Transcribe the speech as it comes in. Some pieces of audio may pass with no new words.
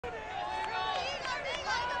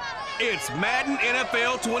It's Madden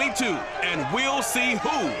NFL 22, and we'll see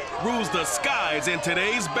who rules the skies in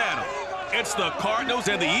today's battle. It's the Cardinals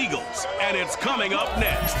and the Eagles, and it's coming up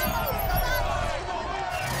next.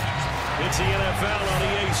 It's the NFL on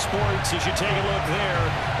EA Sports as you take a look there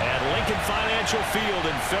at Lincoln Financial Field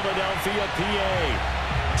in Philadelphia, PA.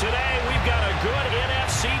 Today, we've got a good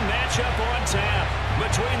NFC matchup on tap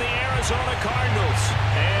between the Arizona Cardinals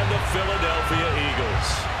and the Philadelphia Eagles.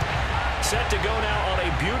 Set to go now on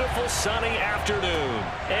a beautiful sunny afternoon.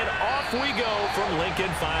 And off we go from Lincoln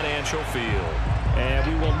Financial Field. And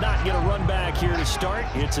we will not get a run back here to start.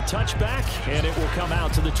 It's a touchback, and it will come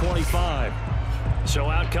out to the 25. So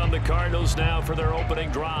out come the Cardinals now for their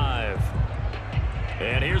opening drive.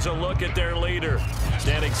 And here's a look at their leader,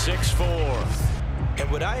 standing 6'4". And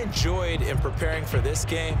what I enjoyed in preparing for this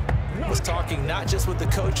game was talking not just with the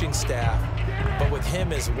coaching staff, but with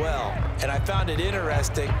him as well. And I found it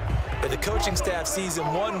interesting that the coaching staff sees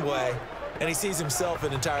him one way, and he sees himself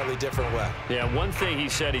an entirely different way. Yeah, one thing he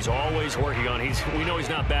said he's always working on, we know he's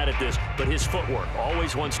not bad at this, but his footwork,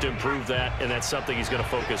 always wants to improve that, and that's something he's going to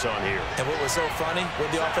focus on here. And what was so funny,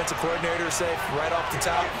 what the offensive coordinator said right off the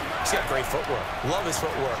top, he's got great footwork. Love his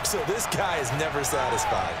footwork. So this guy is never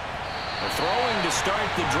satisfied. Throwing to start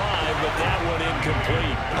the drive, but that one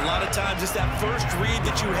incomplete. A lot of times it's that first read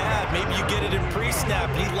that you have. Maybe you get it in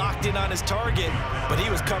pre-snap, and he locked in on his target, but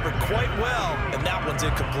he was covered quite well, and that one's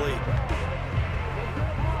incomplete.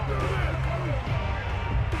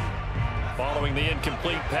 Following the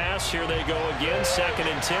incomplete pass, here they go again, 2nd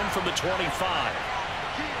and 10 from the 25.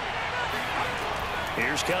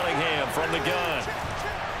 Here's Cunningham from the gun.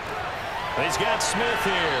 He's got Smith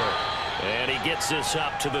here. And he gets this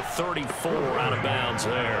up to the 34 out of bounds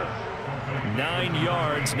there. 9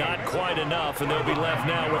 yards, not quite enough, and they'll be left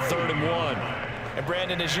now with 3rd and 1. And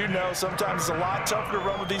Brandon, as you know, sometimes it's a lot tougher to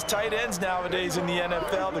run with these tight ends nowadays in the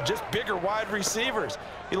NFL. They're just bigger wide receivers.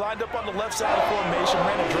 He lined up on the left side of the formation,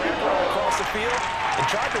 ran a drag roll across the field, and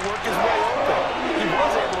tried to work his way open. He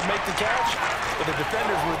was able to make the catch, but the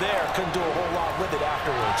defenders were there, couldn't do a whole lot with it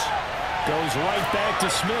afterwards. Goes right back to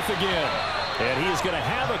Smith again. And he is going to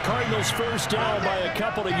have a Cardinals first down by a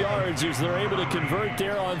couple of yards as they're able to convert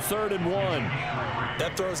there on 3rd and 1.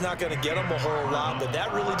 That throw's not going to get them a whole lot, but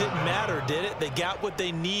that really didn't matter, did it? They got what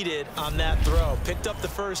they needed on that throw. Picked up the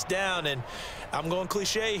first down, and I'm going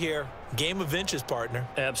cliche here. Game of inches, partner.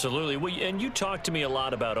 Absolutely. And you talked to me a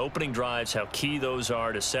lot about opening drives, how key those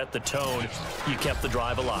are to set the tone. You kept the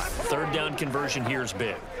drive alive. 3rd down conversion here is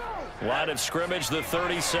big. Line of scrimmage, the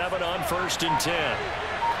 37 on 1st and 10.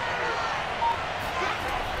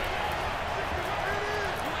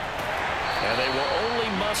 And they will only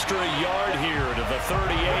muster a yard here to the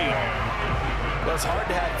 38. Well, it's hard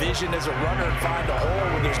to have vision as a runner and find a hole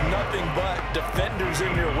when there's nothing but defenders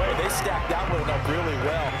in your way. They stacked that one up really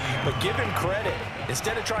well. But give him credit.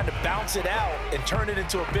 Instead of trying to bounce it out and turn it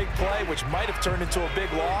into a big play, which might have turned into a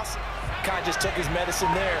big loss, kind of just took his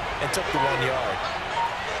medicine there and took the 1 yard.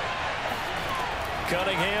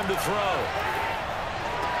 Cunningham to throw.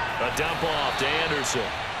 A dump off to Anderson.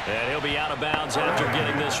 And he'll be out of bounds after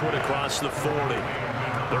getting this one across the 40.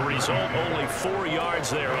 The result, only 4 yards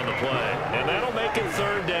there on the play. And that'll make it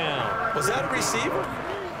 3rd down. Was that a receiver?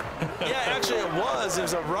 Yeah, actually it was.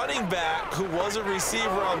 There's a running back who was a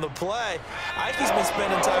receiver on the play. Ike's been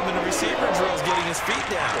spending time in the receiver drills getting his feet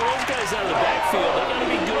down. Well, those guys out of the backfield, they got to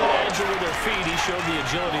be good, agile with their feet. He showed the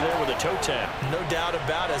agility there with a toe tap. No doubt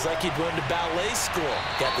about it. It's like he'd went to ballet school.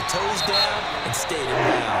 Got the toes down and stayed in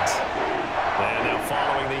bounds. And now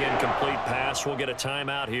following the incomplete pass, we'll get a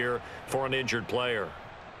timeout here for an injured player.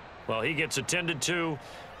 Well, he gets attended to.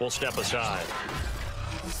 We'll step aside.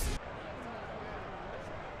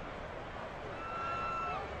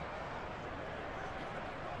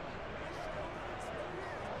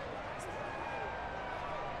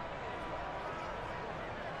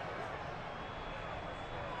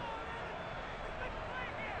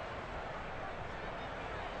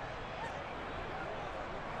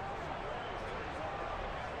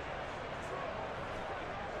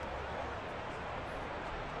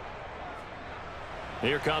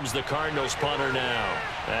 Here comes the Cardinals punter now.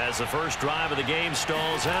 As the first drive of the game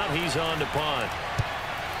stalls out, he's on to punt.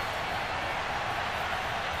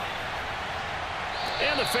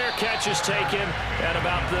 And the fair catch is taken at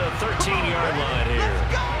about the 13-yard line here.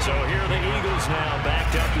 So here are the Eagles now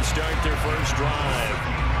backed up to start their first drive.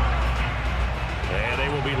 And they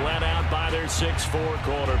will be led out by their 6'4"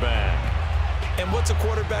 quarterback. And what's a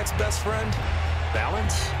quarterback's best friend?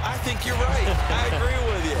 Balance? I think you're right. I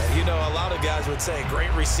agree with you. You know, a lot of guys would say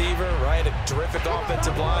great receiver, right? A terrific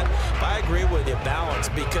offensive line. But I agree with you, balance,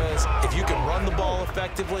 because if you can run the ball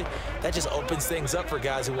effectively, that just opens things up for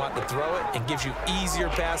guys who want to throw it and gives you easier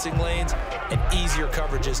passing lanes and easier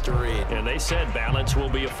coverages to read. And they said balance will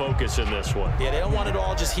be a focus in this one. Yeah, they don't want it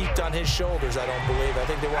all just heaped on his shoulders, I don't believe. I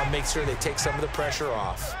think they want to make sure they take some of the pressure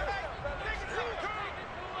off.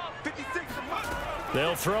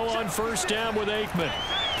 They'll throw on first down with Aikman.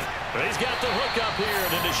 He's got the hook up here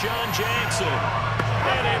to Deshaun Jackson.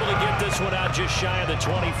 And able to get this one out just shy of the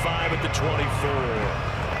 25 at the 24.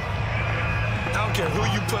 I don't care who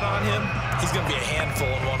you put on him. He's going to be a handful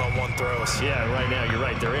in one-on-one throws. Yeah, right now, you're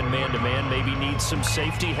right. They're in man-to-man. Maybe needs some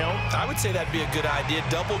safety help. I would say that'd be a good idea.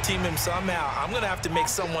 Double team him somehow. I'm going to have to make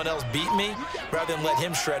someone else beat me rather than let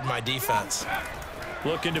him shred my defense.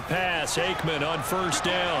 Looking to pass. Aikman on first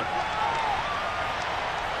down.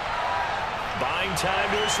 Buying time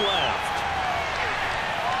to his left.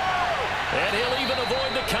 And he'll even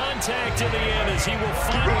avoid the contact in the end as he will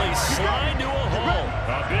finally slide to a halt.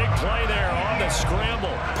 A big play there on the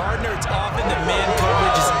scramble. Partner, it's often that man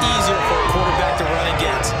coverage is easier for a quarterback to run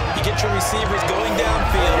against. You get your receivers going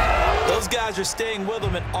downfield. Those guys are staying with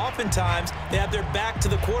them, and oftentimes they have their back to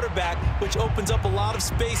the quarterback, which opens up a lot of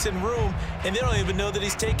space and room, and they don't even know that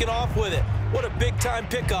he's taken off with it. What a big-time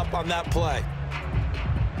pickup on that play.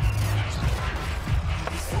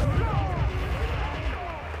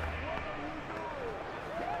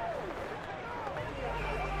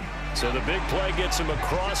 So the big play gets him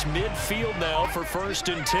across midfield now for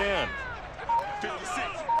 1st and 10.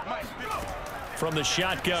 From the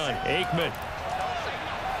shotgun, Aikman.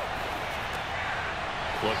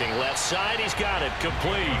 Looking left side, he's got it,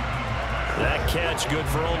 complete. That catch good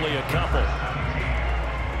for only a couple.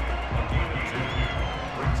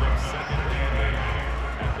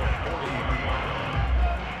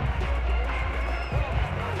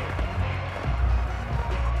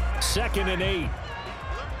 Second and 8.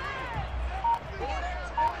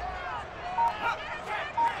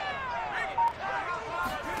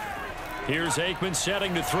 Here's Aikman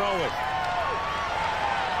setting to throw it.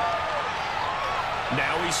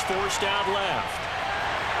 Now he's forced out left.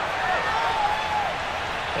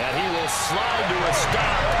 And he will slide to a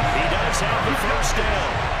stop. He does have the first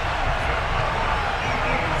down.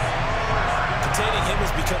 Containing him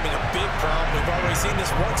is becoming a big problem. We've already seen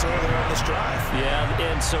this once earlier on this drive. Yeah,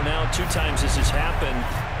 and so now 2 times this has happened.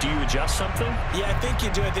 Do you adjust something? Yeah, I think you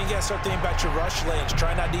do. I think you got to start thinking about your rush lanes.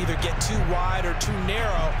 Try not to either get too wide or too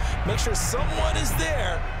narrow. Make sure someone is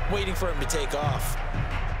there waiting for him to take off.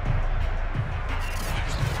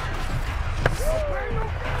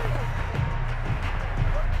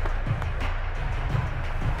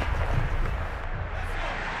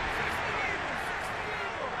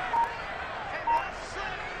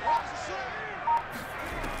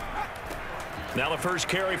 Now the first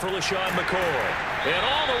carry for LaShawn McCoy. And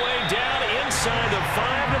all the way down inside the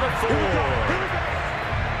 5 to the 4.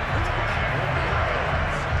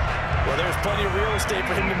 Well, there's plenty of real estate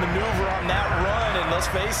for him to maneuver on that run, and let's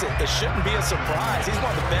face it, it shouldn't be a surprise. He's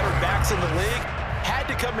one of the better backs in the league. Had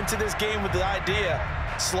to come into this game with the idea,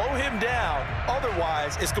 slow him down,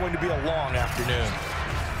 otherwise it's going to be a long afternoon.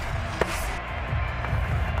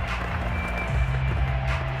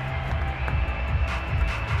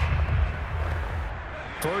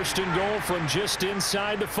 First and goal from just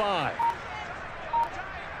inside the 5.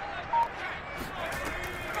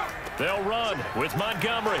 They'll run with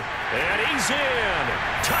Montgomery. And he's in.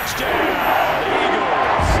 Touchdown,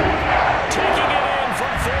 Eagles. Taking it in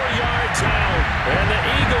from 4 yards out. And the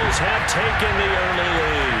Eagles have taken the early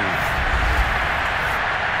lead.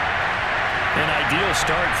 An ideal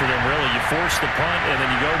start for them, really. You force the punt, and then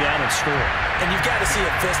you go down and score. And you've got to see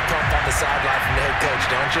a fist pump on the sideline from the head coach,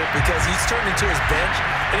 don't you? Because he's turning to his bench,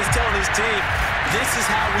 and he's telling his team, this is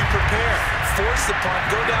how we prepare. Force the punt,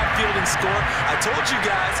 go downfield and score. I told you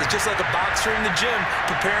guys, it's just like a boxer in the gym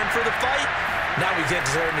preparing for the fight. Now we get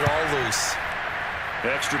to turn it all loose.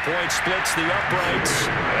 Extra point splits the uprights,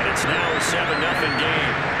 and it's now a 7-0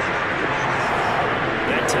 game.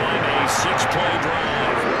 That time a 6-play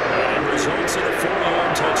drive, and results in a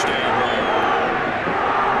 4-yard touchdown run.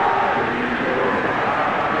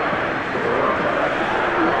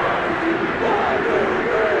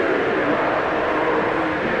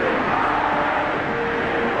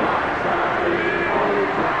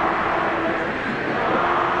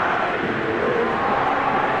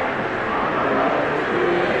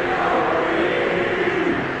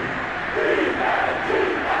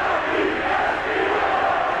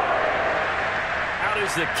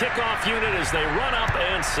 The kickoff unit as they run up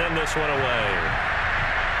and send this one away.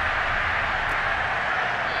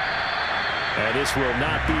 And this will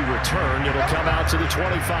not be returned. It'll come out to the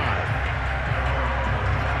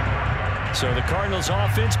 25. So the Cardinals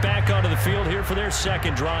offense back onto the field here for their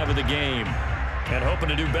second drive of the game. And hoping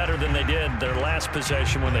to do better than they did their last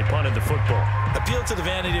possession when they punted the football. Appeal to the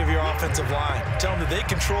vanity of your offensive line. Tell them that they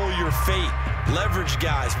control your fate. Leverage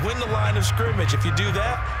guys. Win the line of scrimmage. If you do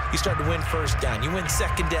that, you start to win first down. You win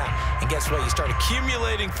second down. And guess what? You start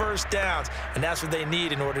accumulating first downs. And that's what they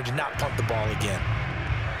need in order to not punt the ball again.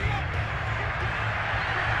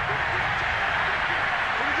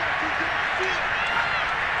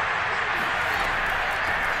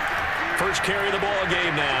 First carry of the ball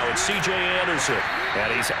game now. It's C.J. Anderson.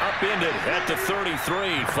 And he's upended at the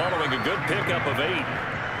 33 following a good pickup of 8.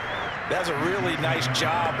 That's a really nice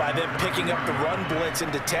job by them picking up the run blitz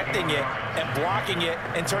and detecting it and blocking it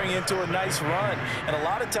and turning it into a nice run. And a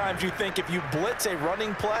lot of times you think if you blitz a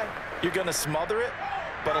running play, you're going to smother it.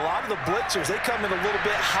 But a lot of the blitzers, they come in a little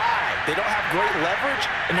bit high. They don't have great leverage,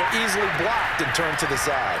 and they're easily blocked and turned to the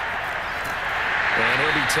side. And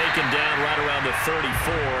he'll be taken down right around the 34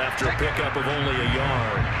 after a pickup of only a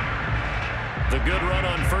yard. The good run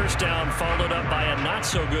on first down followed up by a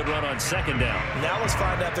not-so-good run on second down. Now let's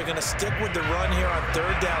find out if they're going to stick with the run here on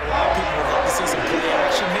third down. A lot of people would love to see some play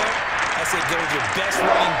action here. I say go with your best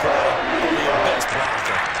running play over your best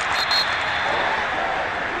blocker.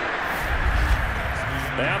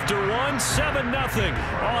 After 7-0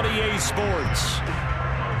 on EA Sports.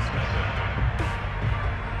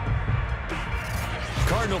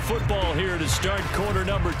 Cardinal football here to start quarter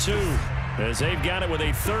number 2 as they've got it with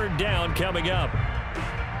a third down coming up.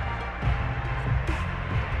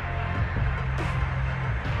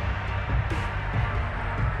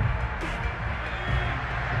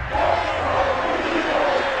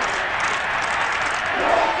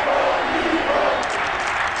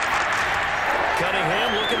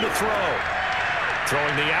 Cunningham looking to throw.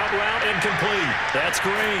 Throwing the out route incomplete. That's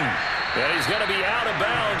Green. And he's going to be out of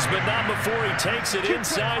bounds, but not before he takes it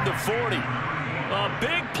inside the 40. A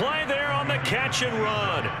big play there on the catch and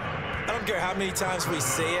run. I don't care how many times we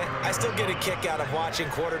see it. I still get a kick out of watching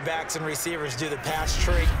quarterbacks and receivers do the pass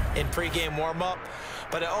tree in pregame warm-up.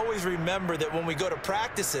 But I always remember that when we go to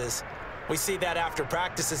practices, we see that after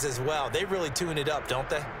practices as well. They really tune it up, don't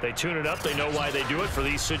they? They tune it up. They know why they do it for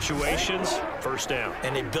these situations. First down.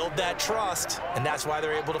 And they build that trust, and that's why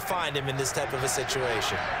they're able to find him in this type of a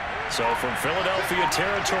situation. So from Philadelphia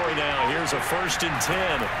territory now, here's a 1st and 10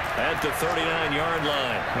 at the 39-yard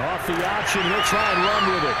line. Off the option, he'll try and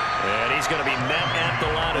run with it. And he's going to be met at the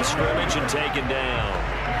line of scrimmage and taken down.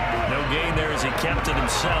 No gain there as he kept it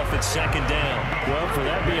himself at second down. Well, for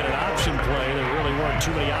that being an option play, there really weren't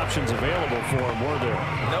too many options available for him, were there?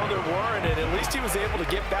 No, there weren't, and at least he was able to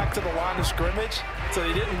get back to the line of scrimmage, so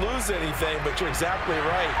he didn't lose anything, but you're exactly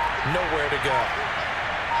right. Nowhere to go.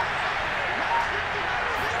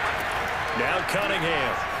 Now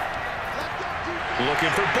Cunningham.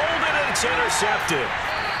 Looking for Boldin, and it's intercepted.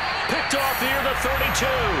 Picked off near the 32.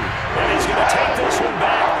 And he's going to take this one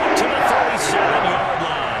back to the 37-yard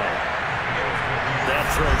line. That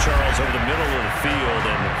throw, Charles, over the middle of the field,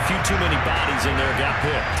 and a few too many bodies in there got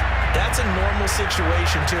picked. That's a normal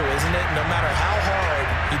situation, too, isn't it? No matter how hard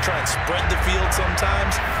you try and spread the field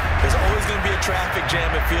sometimes, there's always going to be a traffic jam,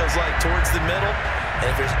 it feels like, towards the middle. And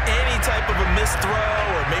if there's any type of a missed throw,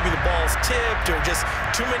 or maybe the ball's tipped, or just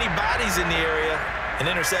too many bodies in the area, an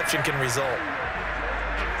interception can result.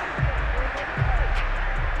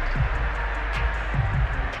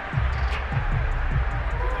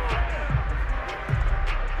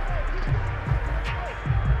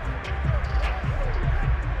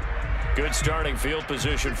 Good starting field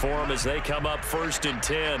position for them as they come up 1st and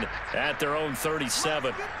 10 at their own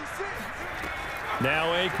 37.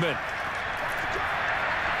 Now Aikman.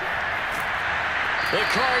 The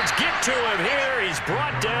Cards get to him here. He's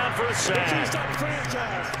brought down for a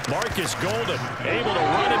sack. Marcus Boldin able to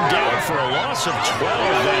run him down for a loss of 12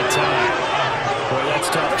 that time. Boy, that's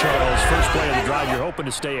tough, Charles. First play of the drive, you're hoping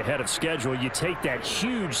to stay ahead of schedule. You take that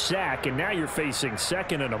huge sack, and now you're facing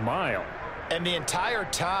 2nd and a mile. And the entire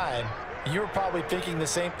time, you were probably thinking the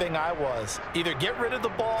same thing I was. Either get rid of the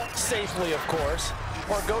ball, safely, of course,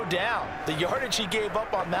 or go down. The yardage he gave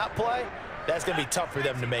up on that play, that's going to be tough for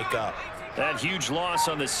them to make up. That huge loss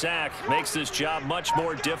on the sack makes this job much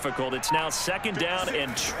more difficult. It's now 2nd down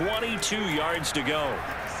and 22 yards to go.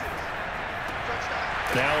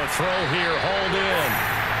 Now a throw here, hauled in.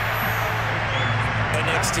 An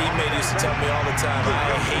ex-teammate used to tell me all the time,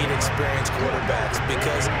 I hate experienced quarterbacks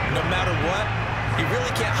because no matter what, You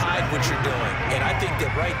really can't hide what you're doing. And I think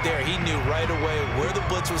that right there, he knew right away where the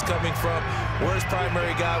blitz was coming from, where his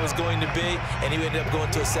primary guy was going to be, and he ended up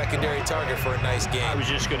going to a secondary target for a nice game. I was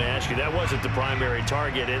just going to ask you, that wasn't the primary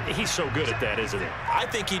target. He's so good at that, isn't he? I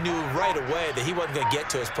think he knew right away that he wasn't going to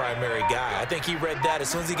get to his primary guy. I think he read that as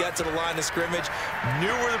soon as he got to the line of scrimmage,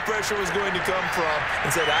 knew where the pressure was going to come from,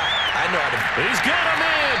 and said, I know how to. He's got a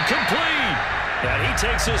man, complete. And he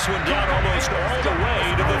takes this one down almost all the way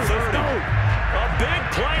to the 30. A big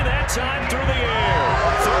play that time through the air.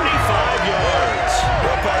 35 yards.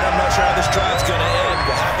 Well, Bart, I'm not sure how this drive's going to end,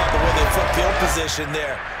 but how about the way they put field position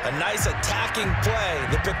there? A nice attacking play.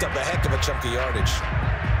 They picked up a heck of a chunk of yardage.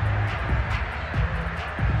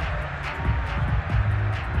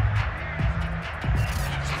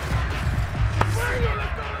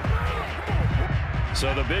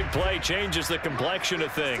 So the big play changes the complexion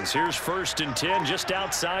of things. Here's 1st and 10 just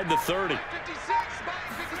outside the 30.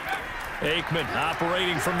 Aikman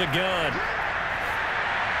operating from the gun.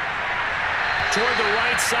 Toward the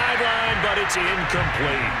right sideline, but it's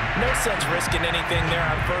incomplete. No sense risking anything there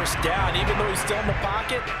on 1st down. Even though he's still in the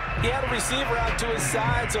pocket, he had a receiver out to his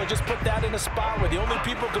side, so just put that in a spot where the only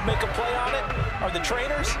people who could make a play on it are the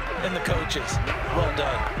trainers and the coaches. Well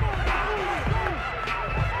done.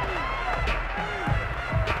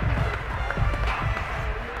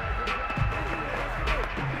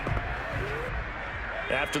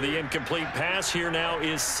 After the incomplete pass, here now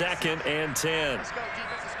is 2nd and 10.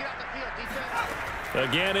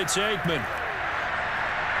 Again, it's Aikman.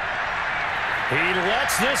 He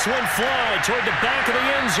lets this one fly toward the back of the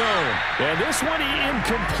end zone. And this one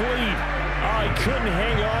incomplete. Oh, he couldn't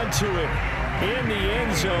hang on to it in the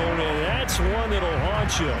end zone, and that's one that'll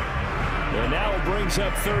haunt you. And now it brings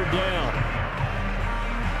up 3rd down.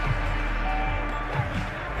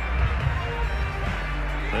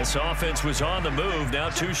 This offense was on the move. Now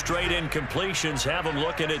 2 straight incompletions have them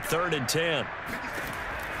looking at 3rd and 10.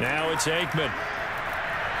 Now it's Aikman.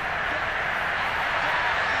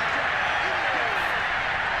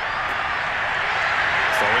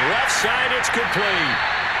 From left side, it's complete.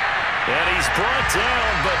 And he's brought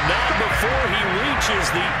down, but not before he reaches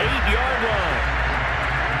the 8-yard line.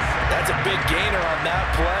 That's a big gainer on that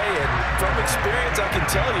play, and from experience, I can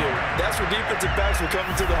tell you, that's where defensive backs will come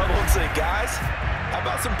into the huddle and say, guys, how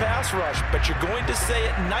about some pass rush? But you're going to say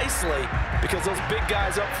it nicely because those big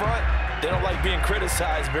guys up front, they don't like being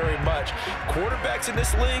criticized very much. Quarterbacks in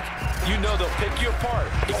this league, you know they'll pick you apart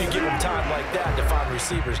if you give them time like that to find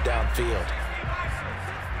receivers downfield.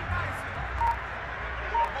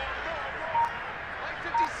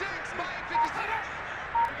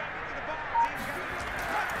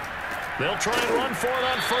 They'll try and run for it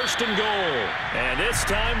on 1st and goal. And this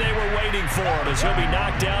time they were waiting for him as he'll be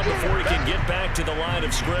knocked down before he can get back to the line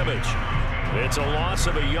of scrimmage. It's a loss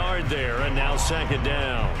of a yard there, and now 2nd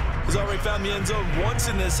down. He's already found the end zone once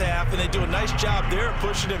in this half, and they do a nice job there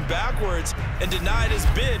pushing him backwards and denied his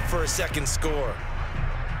bid for a 2nd score.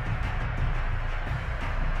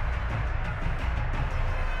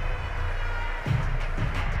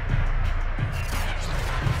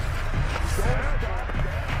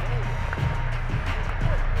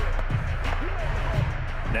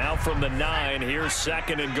 Now from the 9, here's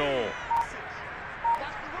 2nd and goal.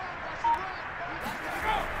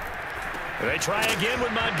 They try again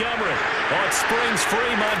with Montgomery. Oh, it springs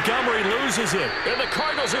free. Montgomery loses it. And the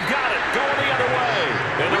Cardinals have got it. Going the other way.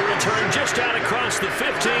 And the return just out across the 15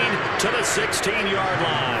 to the 16-yard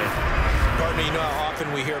line. Partner, you know how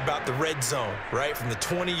often we hear about the red zone, right? From the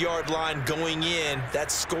 20-yard line going in,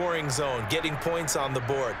 that's scoring zone, getting points on the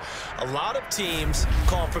board. A lot of teams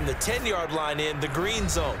call from the 10-yard line in the green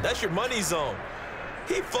zone. That's your money zone.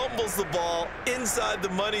 He fumbles the ball inside the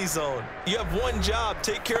money zone. You have one job,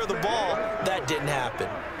 take care of the ball. That didn't happen.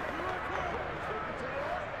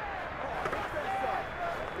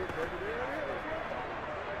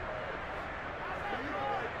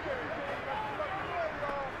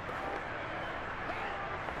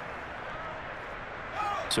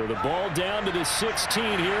 So the ball down to the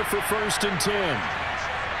 16 here for 1st and 10.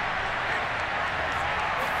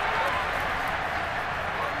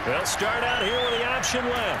 They'll start out here with the option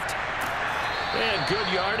left. And good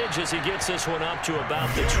yardage as he gets this one up to about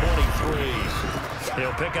the 23.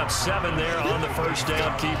 He'll pick up 7 there on the 1st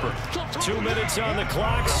down keeper. 2 minutes on the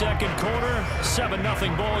clock, 2nd quarter,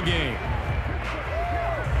 7-0 ball game.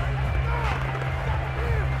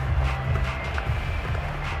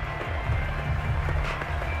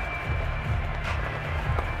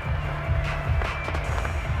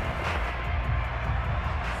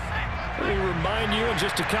 Remind you in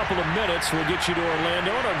just a couple of minutes, we'll get you to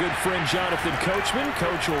Orlando and our good friend Jonathan Coachman.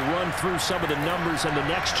 Coach will run through some of the numbers and the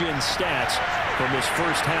next-gen stats from this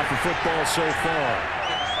first half of football so far.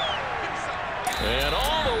 And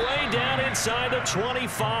all the way down inside the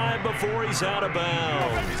 25 before he's out of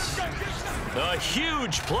bounds. A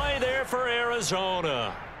huge play there for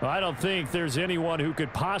Arizona. I don't think there's anyone who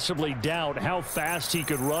could possibly doubt how fast he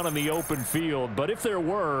could run on the open field. But if there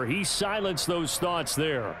were, he silenced those thoughts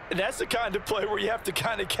there. And that's the kind of play where you have to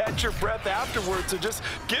kind of catch your breath afterwards. So just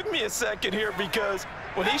give me a second here, because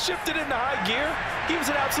when he shifted into high gear, he was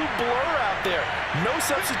an absolute blur out there. No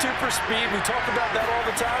substitute for speed. We talk about that all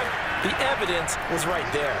the time. The evidence was right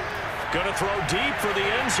there. Gonna throw deep for the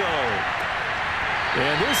end zone.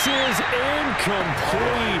 And this is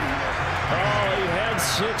incomplete. Oh, he had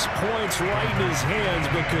 6 points right in his hands,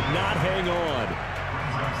 but could not hang on.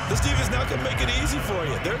 This defense not going to make it easy for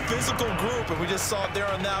you. They're a physical group, and we just saw it there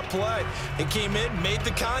on that play. It came in, made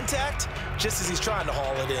the contact, just as he's trying to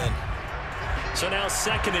haul it in. So now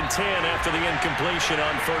 2nd and 10 after the incompletion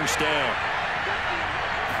on first down.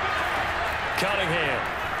 Cunningham.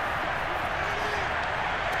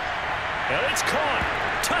 And it's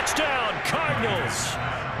caught. Touchdown, Cardinals.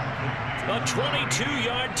 A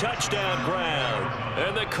 22-yard touchdown grab.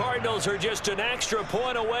 And the Cardinals are just an extra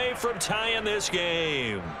point away from tying this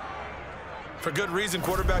game. For good reason,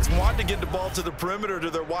 quarterbacks want to get the ball to the perimeter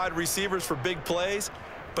to their wide receivers for big plays.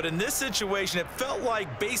 But in this situation, it felt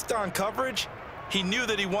like, based on coverage, he knew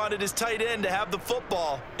that he wanted his tight end to have the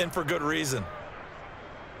football, and for good reason.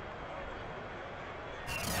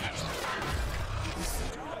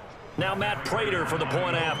 Now Matt Prater for the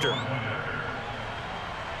point after.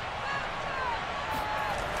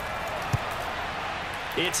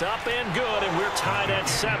 It's up and good, and we're tied at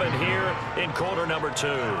 7 here in quarter number 2.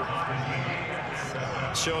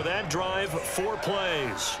 So that drive, 4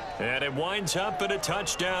 plays, and it winds up in a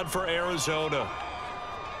touchdown for Arizona.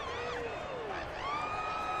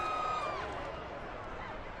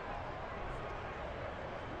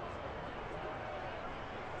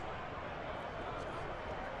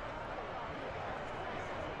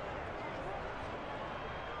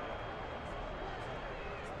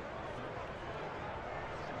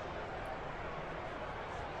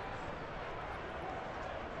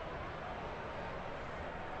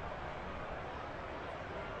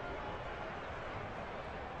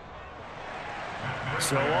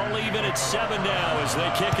 So all even at 7 now as they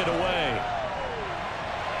kick it away.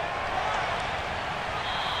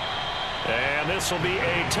 And this will be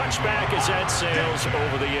a touchback as that sails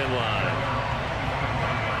over the end line.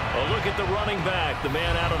 A look at the running back, the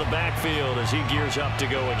man out of the backfield as he gears up to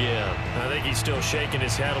go again. I think he's still shaking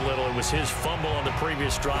his head a little. It was his fumble on the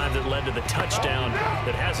previous drive that led to the touchdown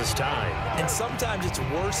that has us tied. And sometimes it's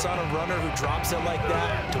worse on a runner who drops it like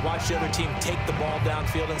that to watch the other team take the ball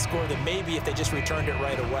downfield and score than maybe if they just returned it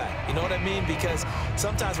right away. You know what I mean? Because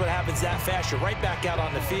sometimes what happens that fast, you're right back out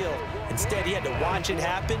on the field. Instead, he had to watch it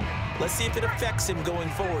happen. Let's see if it affects him going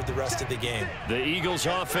forward the rest of the game. The Eagles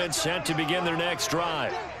offense set to begin their next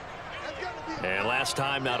drive. And last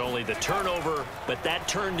time, not only the turnover, but that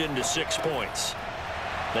turned into 6 points.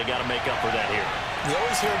 They got to make up for that here. We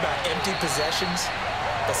always hear about empty possessions,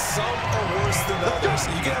 but some are worse than others.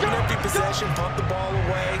 You can have an empty possession, pump the ball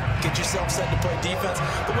away, get yourself set to play defense,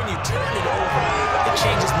 but when you turn it over, it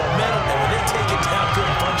changes momentum, and when they take it downfield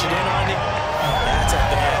and punch it in on you, that's a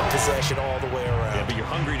bad possession all the way around. Yeah, but you're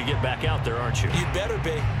hungry to get back out there, aren't you? You better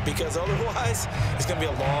be, because otherwise, it's going to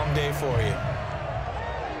be a long day for you.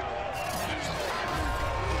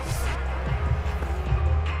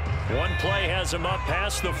 One play has him up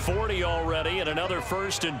past the 40 already, and another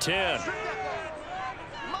 1st and 10.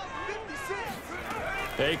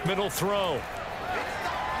 Aikman will throw.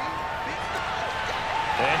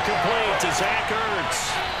 And complete to Zach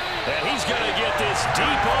Ertz. And he's going to get this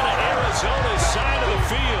deep on Arizona's side of the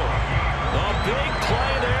field. A big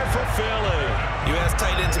play there for Philly. You ask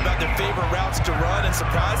tight ends about their favorite routes to run, and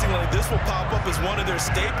surprisingly, this will pop up as one of their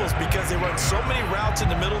staples because they run so many routes in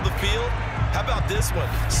the middle of the field. How about this one?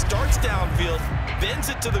 Starts downfield, bends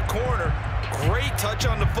it to the corner, great touch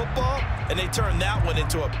on the football, and they turn that one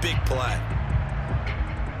into a big play.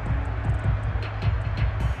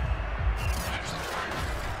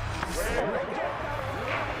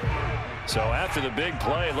 So after the big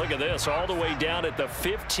play, look at this, all the way down at the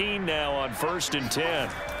 15 now on 1st and 10.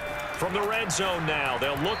 From the red zone now,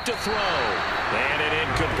 they'll look to throw. And an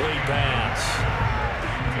incomplete pass.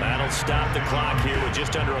 That'll stop the clock here with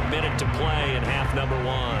just under a minute to play in half number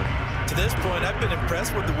 1. To this point, I've been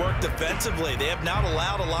impressed with the work defensively. They have not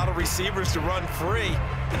allowed a lot of receivers to run free.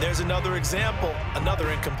 And there's another example, another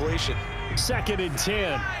incompletion. 2nd and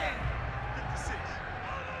 10.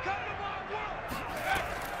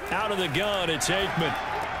 Out of the gun, it's Aikman.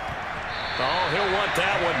 Oh, he'll want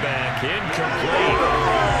that one back. Incomplete.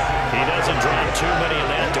 He doesn't drop too many in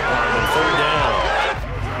that department. 3rd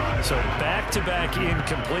down. So back-to-back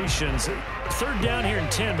incompletions. 3rd down here in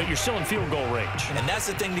 10, but you're still in field goal range. And that's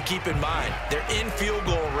the thing to keep in mind. They're in field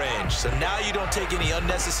goal range. So now you don't take any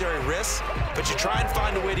unnecessary risks, but you try and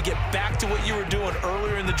find a way to get back to what you were doing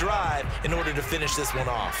earlier in the drive in order to finish this one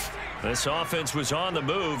off. This offense was on the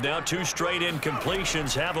move. Now 2 straight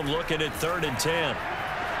incompletions have them looking at 3rd and 10.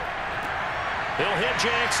 He'll hit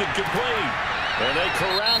Jackson complete. And they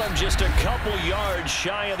corral him just a couple yards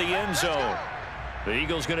shy of the end zone. The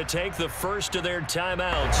Eagles going to take the first of their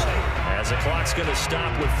timeouts as the clock's going to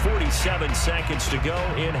stop with 47 seconds to go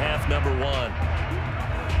in half number 1.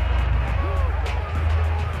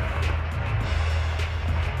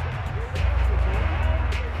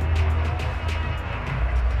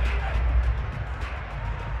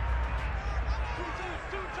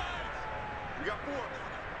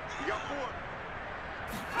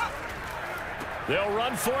 They'll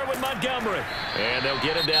run for it with Montgomery. And they'll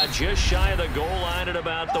get him down just shy of the goal line at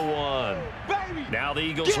about the 1. Now the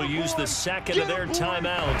Eagles will use the second of their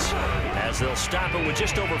timeouts as they'll stop it with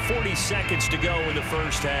just over 40 seconds to go in the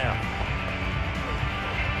first half.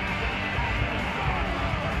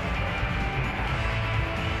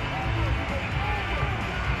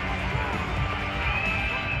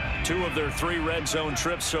 Two of their 3 red zone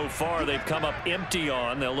trips so far they've come up empty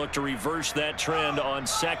on. They'll look to reverse that trend on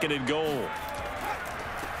 2nd and goal.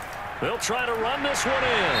 They'll try to run this one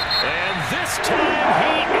in. And this time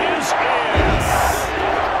he is in.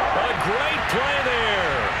 A great play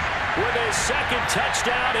there with his 2nd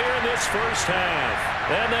touchdown here in this first half.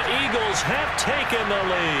 And the Eagles have taken the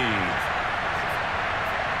lead.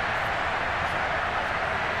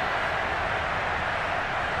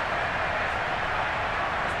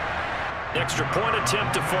 Extra point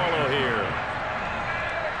attempt to follow here.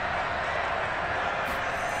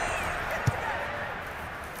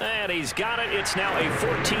 And he's got it. It's now a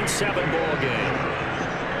 14-7 ball game.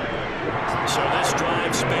 So this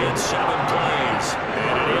drive spans 7 plays.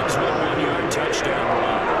 And it ends with a 1-yard touchdown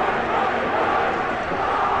run.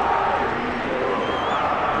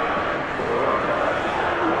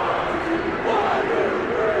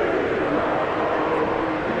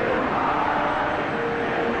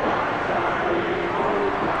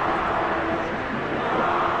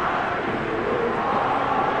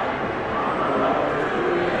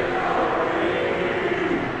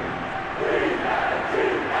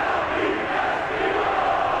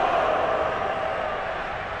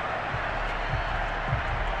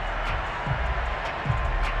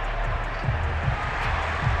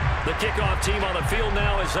 Kickoff team on the field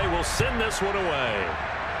now as they will send this one away.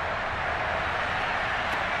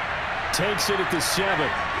 Takes it at the 7.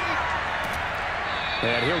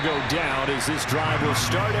 And he'll go down as this drive will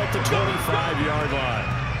start at the 25-yard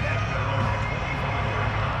line.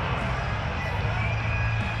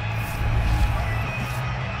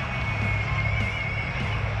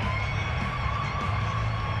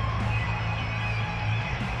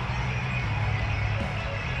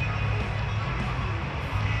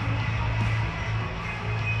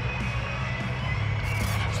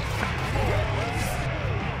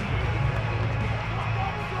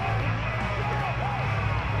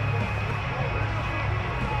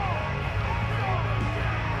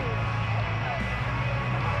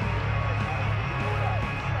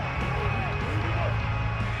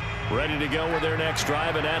 Ready to go with their next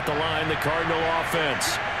drive, and at the line, the Cardinal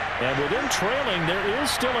offense. And with them trailing, there is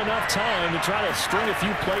still enough time to try to string a few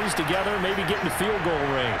plays together, maybe get into field goal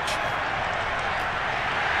range.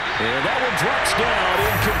 And that one drops down,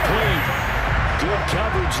 incomplete. Good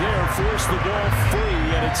coverage there, forced the ball free,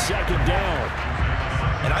 and it's 2nd down.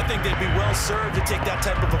 And I think they'd be well served to take that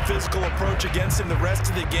type of a physical approach against him the rest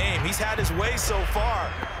of the game. He's had his way so far,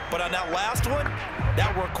 but on that last one, that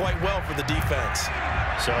worked quite well for the defense.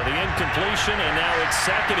 So the incompletion, and now it's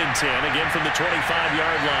 2nd and 10, again from the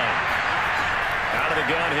 25-yard line. Out of the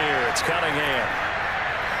gun here, it's Cunningham.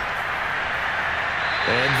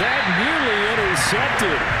 And that nearly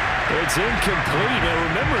intercepted. It's incomplete. Now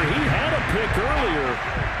remember, he had a pick earlier,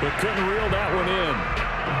 but couldn't reel that one in.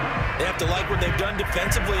 They have to like what they've done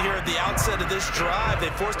defensively here at the outset of this drive. They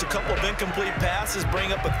forced a couple of incomplete passes,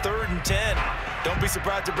 bring up a 3rd and 10. Don't be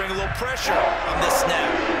surprised to bring a little pressure on this snap.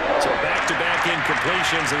 So back-to-back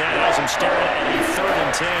incompletions, and that has them staring at a 3rd and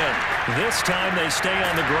 10. This time they stay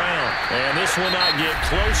on the ground. And this will not get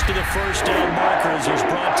close to the first down markers. He's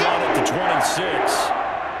brought down at the 26.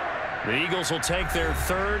 The Eagles will take their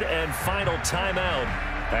 3rd and final timeout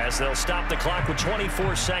as they'll stop the clock with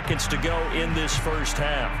 24 seconds to go in this first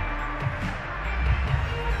half.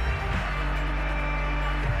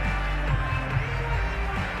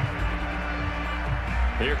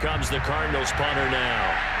 Here comes the Cardinals punter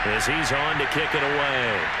now as he's on to kick it away.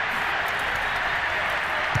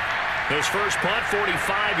 His first punt,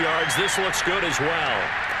 45 yards. This looks good as well.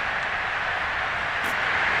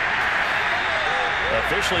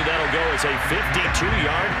 Officially, that'll go as a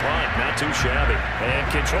 52-yard punt. Not too shabby. And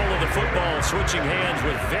control of the football switching hands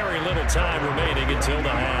with very little time remaining until the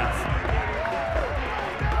half.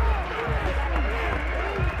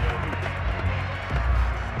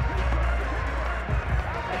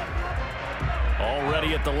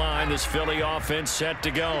 Already at the line, this Philly offense set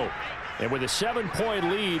to go. And with a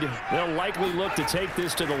 7-point lead, they'll likely look to take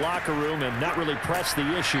this to the locker room and not really press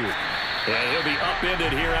the issue. And he'll be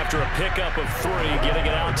upended here after a pickup of 3, getting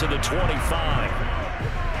it out to the 25.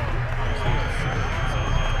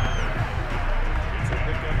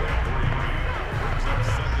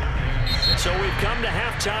 So we've come to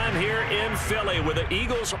halftime here in Philly with the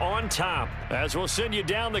Eagles on top. As we'll send you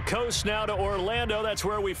down the coast now to Orlando, that's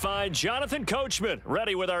where we find Jonathan Coachman,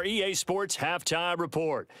 ready with our EA Sports Halftime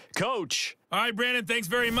Report. Coach. All right, Brandon, thanks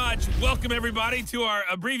very much. Welcome, everybody, to our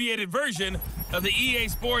abbreviated version of the EA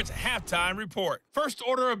Sports Halftime Report. First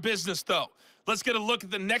order of business, though. Let's get a look at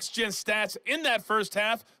the next-gen stats in that first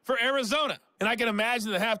half for Arizona. And I can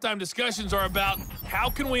imagine the halftime discussions are about how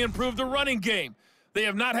can we improve the running game. They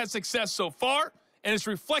have not had success so far, and it's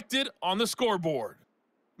reflected on the scoreboard.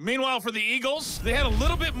 Meanwhile, for the Eagles, they had a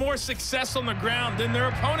little bit more success on the ground than their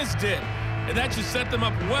opponents did, and that should set them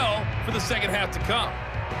up well for the second half to come.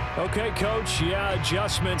 Okay, Coach, yeah,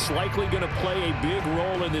 adjustments likely going to play a big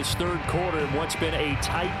role in this third quarter in what's been a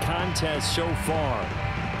tight contest so far.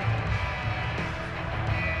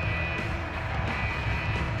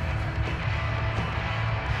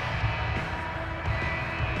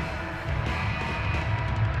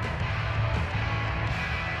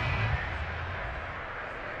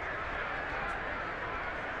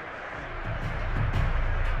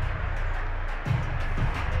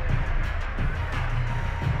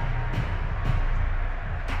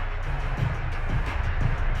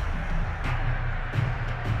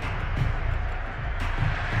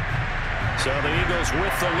 So the Eagles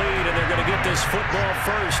with the lead, and they're going to get this football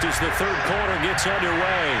first as the third quarter gets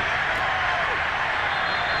underway.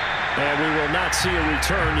 And we will not see a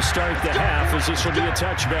return to start the half, as this will be a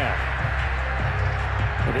touchback.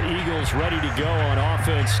 And the Eagles ready to go on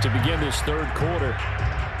offense to begin this third quarter.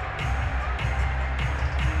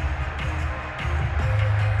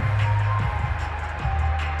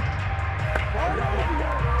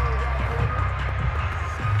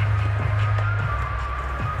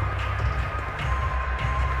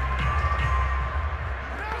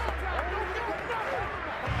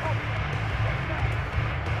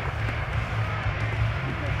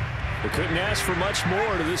 Couldn't ask for much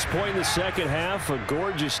more to this point in the second half. A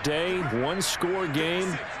gorgeous day, one-score game.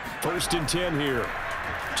 1st and 10 here.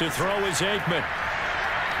 To throw is Aikman.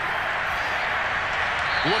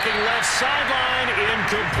 Looking left sideline,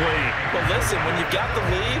 incomplete. Well, listen, when you've got the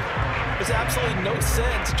lead, there's absolutely no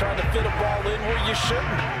sense trying to fit a ball in where you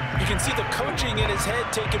shouldn't. You can see the coaching in his head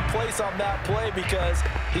taking place on that play because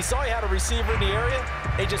he saw he had a receiver in the area.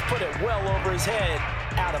 He just put it well over his head,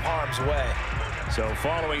 out of harm's way. So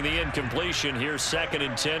following the incompletion, here's 2nd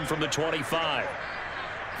and 10 from the 25.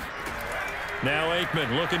 Now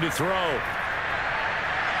Aikman looking to throw.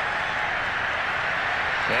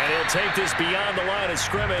 And he'll take this beyond the line of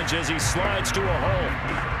scrimmage as he slides to a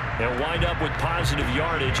hole. He'll wind up with positive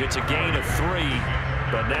yardage. It's a gain of 3,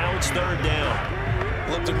 but now it's 3rd down.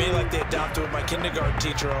 Looked to me like they adopted what my kindergarten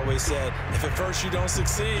teacher always said. If at first you don't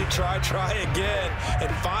succeed, try again.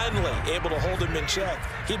 And finally, able to hold him in check.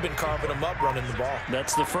 He'd been carving him up running the ball.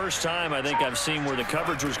 That's the first time I think I've seen where the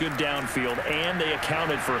coverage was good downfield and they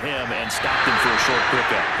accounted for him and stopped him for a short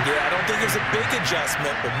pickup. Yeah, I don't think it was a big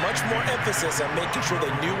adjustment, but much more emphasis on making sure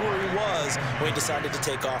they knew where he was when he decided to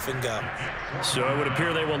take off and go. So it would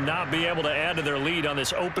appear they will not be able to add to their lead on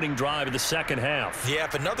this opening drive of the second half. Yeah,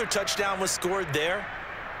 if another touchdown was scored there,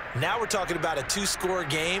 now we're talking about a 2-score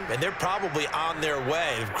game, and they're probably on their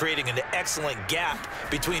way of creating an excellent gap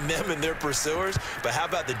between them and their pursuers. But how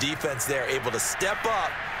about the defense there, able to step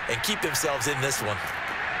up and keep themselves in this one?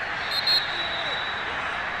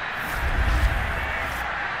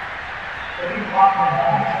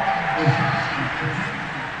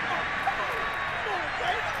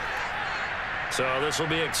 So this will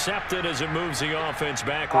be accepted as it moves the offense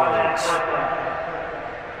backwards.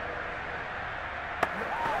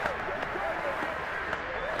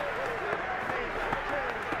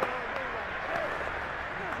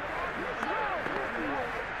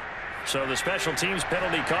 So the special teams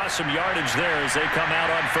penalty cost some yardage there as they come out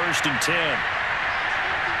on 1st and 10.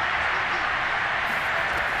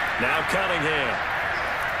 Now Cunningham.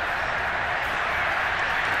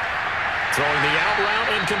 Throwing the out route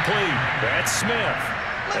incomplete. That's Smith.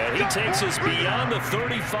 And he takes us beyond the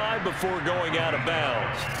 35 before going out of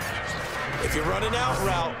bounds. If you're running out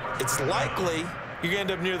route, it's likely you're going to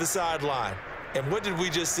end up near the sideline. And what did we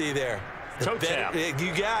just see there? Toe tap.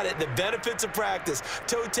 You got it. The benefits of practice.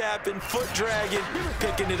 Toe tapping, foot dragging,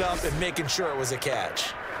 picking it up, and making sure it was a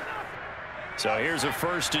catch. So here's a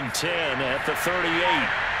 1st and 10 at the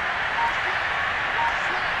 38.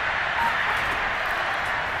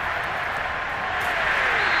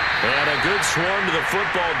 And a good swarm to the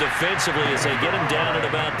football defensively as they get him down at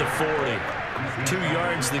about the 40. 2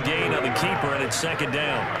 yards the gain on the keeper, and it's 2nd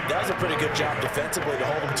down. That was a pretty good job defensively to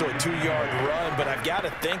hold him to a 2-yard run, but I've got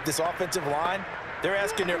to think this offensive line, they're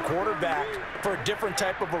asking their quarterback for a different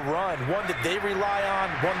type of a run, one that they rely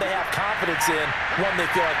on, one they have confidence in, one they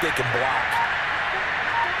feel like they can block.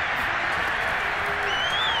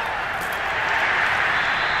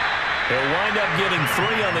 They'll wind up getting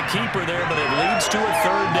 3 on the keeper there, but it leads to a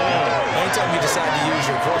 3rd down. Anytime you decide to use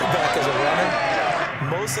your quarterback as a runner,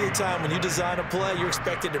 most of the time when you design a play, you're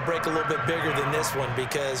expected to break a little bit bigger than this one,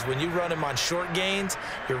 because when you run him on short gains,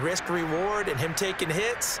 your risk-reward and him taking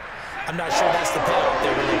hits, I'm not sure that's the payoff they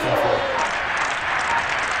were looking for.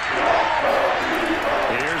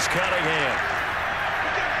 Here's Cunningham.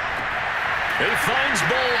 He finds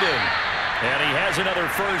Boldin. And he has another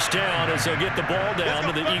 1st down as they'll get the ball down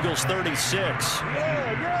to the Eagles' 36.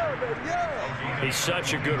 He's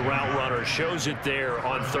such a good route runner. Shows it there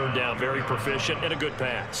on 3rd down. Very proficient and a good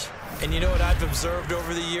pass. And you know what I've observed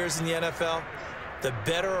over the years in the NFL? The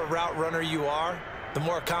better a route runner you are, the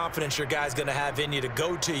more confidence your guy's going to have in you to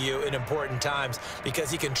go to you in important times, because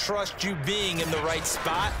he can trust you being in the right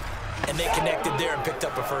spot, and they connected there and picked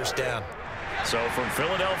up a 1st down. So from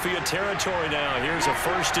Philadelphia territory now, here's a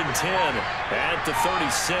 1st and 10 at the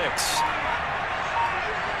 36.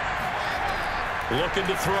 Looking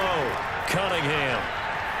to throw. Cunningham.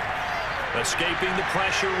 Escaping the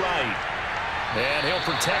pressure right. And he'll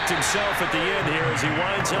protect himself at the end here as he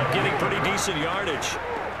winds up getting pretty decent yardage.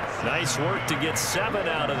 Nice work to get 7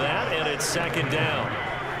 out of that, and it's 2nd down.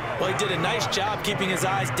 Well, he did a nice job keeping his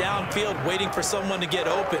eyes downfield, waiting for someone to get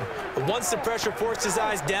open. But once the pressure forced his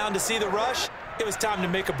eyes down to see the rush, it was time to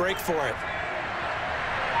make a break for it.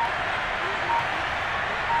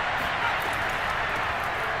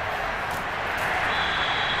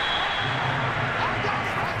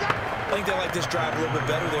 I think they like this drive a little bit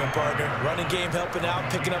better there, partner. Running game helping out,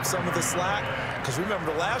 picking up some of the slack. Because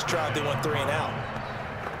remember the last drive, they went 3 and out.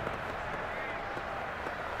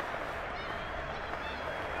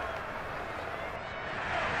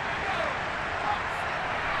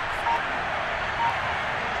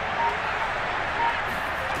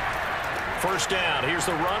 First down. Here's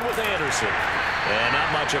the run with Anderson. And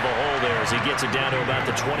not much of a hole there as he gets it down to about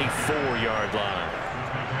the 24-yard line.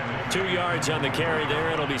 2 yards on the carry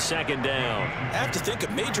there. It'll be 2nd down. I have to think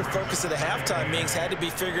a major focus of the halftime meetings had to be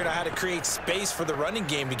figuring out how to create space for the running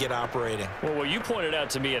game to get operating. Well, what you pointed out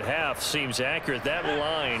to me at half seems accurate. That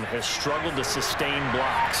line has struggled to sustain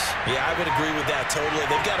blocks. Yeah, I would agree with that totally.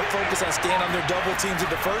 They've got to focus on staying on their double teams at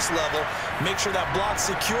the first level, make sure that block's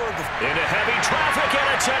secured. Into heavy traffic, and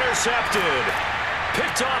it's intercepted.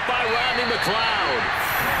 Picked off by Rodney McLeod.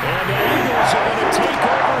 And the Eagles are going to take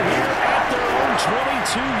over here at their own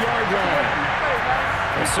 22-yard line.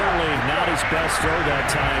 Well, certainly not his best throw that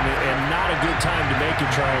time, and not a good time to make it,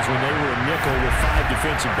 Charles, when they were a nickel with 5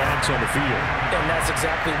 defensive backs on the field. And that's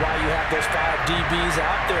exactly why you have those 5 DBs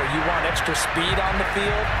out there. You want extra speed on the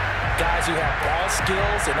field, guys who have ball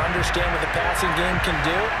skills and understand what the passing game can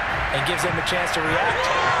do, and gives them a chance to react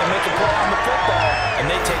and make a play on the football, and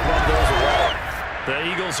they take one of those away. The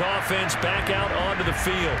Eagles offense back out onto the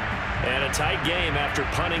field. And a tight game after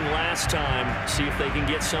punting last time. See if they can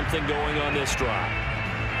get something going on this drive.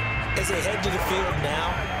 As they head to the field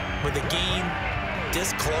now, with the game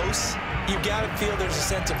this close, you've got to feel there's a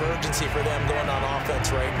sense of urgency for them going on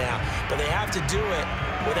offense right now. But they have to do it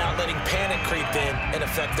without letting panic creep in and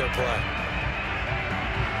affect their play.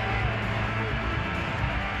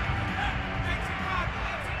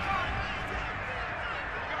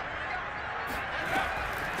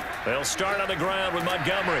 They'll start on the ground with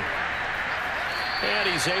Montgomery. And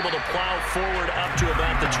he's able to plow forward up to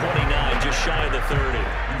about the 29, just shy of the 30.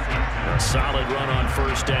 A solid run on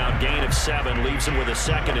first down, gain of 7, leaves him with a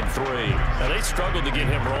 2nd and 3. Now, they struggled to get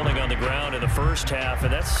him rolling on the ground in the first half,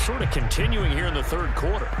 and that's sort of continuing here in the third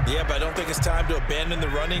quarter. Yeah, but I don't think it's time to abandon the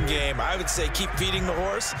running game. I would say keep feeding the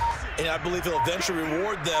horse, and I believe he'll eventually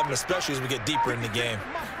reward them, especially as we get deeper in the game.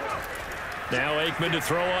 Now Aikman to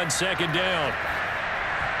throw on second down.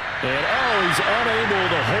 And, he's unable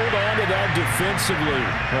to hold on to that defensively.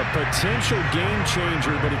 A potential game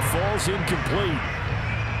changer, but it falls incomplete.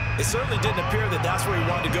 It certainly didn't appear that that's where he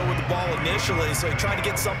wanted to go with the ball initially, so he tried to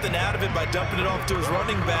get something out of it by dumping it off to his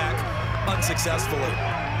running back unsuccessfully.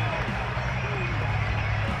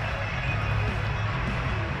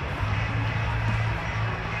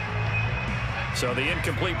 So the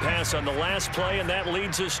incomplete pass on the last play, and that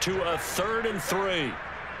leads us to a 3rd and 3.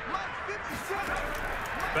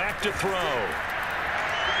 Back to throw.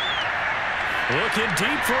 Looking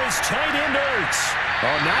deep for his tight end, Ertz.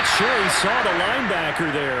 Not sure he saw the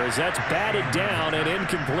linebacker there as that's batted down and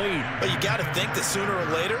incomplete. But you got to think that sooner or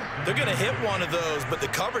later, they're going to hit one of those, but the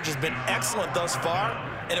coverage has been excellent thus far,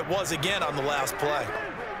 and it was again on the last play.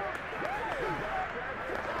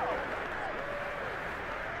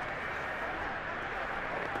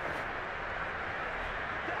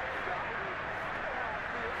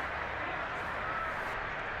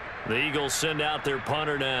 The Eagles send out their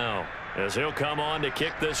punter now as he'll come on to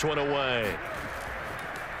kick this one away.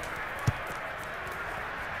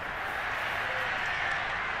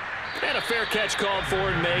 And a fair catch called for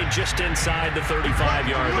and made just inside the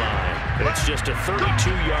 35-yard line. It's just a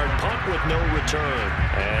 32-yard punt with no return.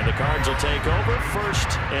 And the Cards will take over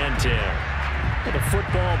 1st and 10. And the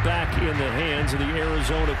football back in the hands of the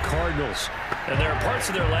Arizona Cardinals. And there are parts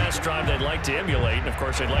of their last drive they'd like to emulate. And, of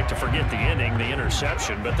course, they'd like to forget the inning, the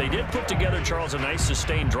interception. But they did put together, Charles, a nice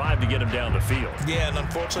sustained drive to get him down the field. Yeah, and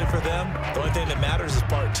unfortunately for them, the only thing that matters is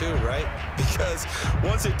part 2, right? Because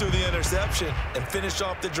once they threw the interception and finished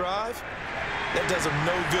off the drive, that does them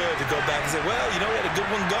no good to go back and say, well, you know, we had a good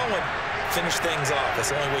one going. Finish things off. That's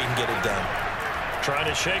the only way you can get it done. Trying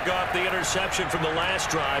to shake off the interception from the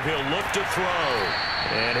last drive. He'll look to throw.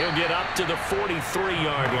 And he'll get up to the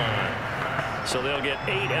 43-yard line. So they'll get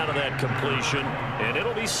 8 out of that completion. And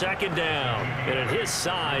it'll be 2nd down. And at his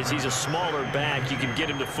size, he's a smaller back. You can get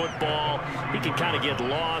him to football. He can kind of get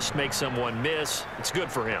lost, make someone miss. It's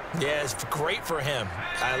good for him. Yeah, it's great for him.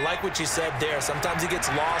 I like what you said there. Sometimes he gets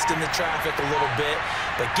lost in the traffic a little bit.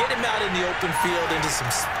 But get him out in the open field into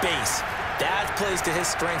some space. That plays to his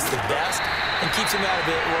strengths the best and keeps him out of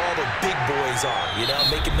it where all the big boys are, you know,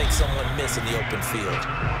 make someone miss in the open field.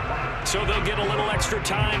 So they'll get a little extra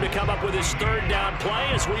time to come up with his 3rd down play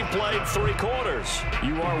as we played 3 quarters.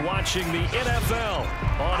 You are watching the NFL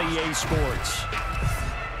on EA Sports.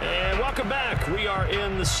 And welcome back. We are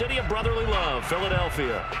in the city of brotherly love,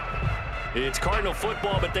 Philadelphia. It's Cardinal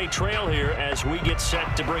football, but they trail here as we get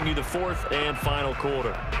set to bring you the 4th and final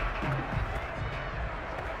quarter.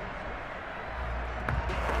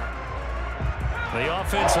 The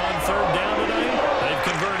offense on 3rd down today, they've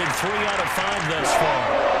converted 3 out of 5 thus far.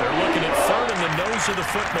 They're looking at 3rd in the nose of the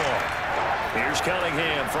football. Here's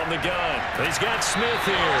Cunningham from the gun. He's got Smith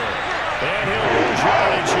here. And he'll lose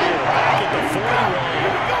yardage here back at the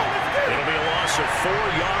 41. It'll be a loss of 4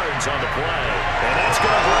 yards on the play. And that's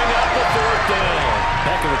going to bring up the 4th down.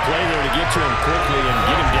 Heck of a play there to get to him quickly and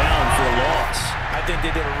get him down for a loss. I think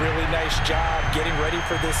they did a really nice job getting ready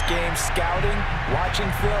for this game, scouting, watching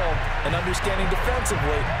film, and understanding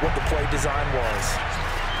defensively what the play design was.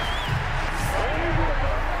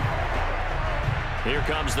 Here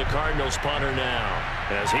comes the Cardinals punter now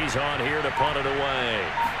as he's on here to punt it away.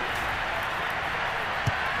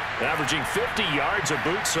 Averaging 50 yards a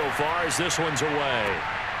boot so far as this one's away.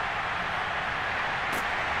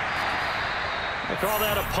 They call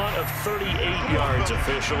that a punt of 38 yards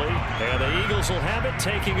officially. And the Eagles will have it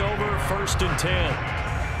taking over 1st and 10.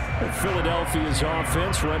 And Philadelphia's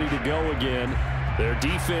offense ready to go again. Their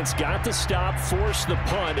defense got the stop, forced the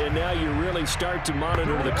punt, and now you really start to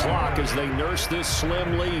monitor the clock as they nurse this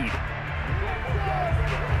slim lead.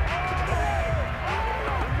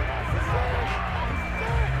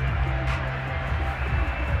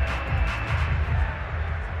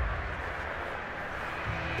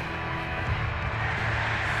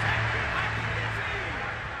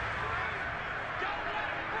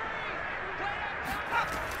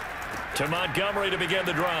 To Montgomery to begin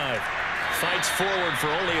the drive. Fights forward for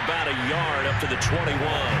only about a yard up to the 21.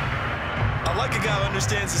 I like a guy who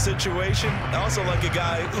understands the situation. I also like a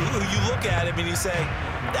guy who you look at him and you say,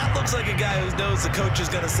 that looks like a guy who knows the coach is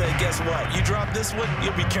going to say, guess what? You drop this one,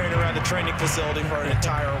 you'll be carrying around the training facility for an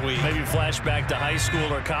entire week. Maybe flashback to high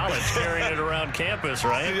school or college, carrying it around campus,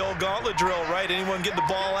 right? The old gauntlet drill, right? Anyone get the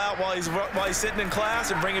ball out while he's sitting in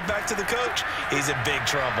class and bring it back to the coach, he's in big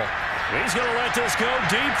trouble. He's going to let this go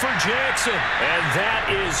deep for Jackson, and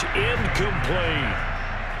that is incomplete.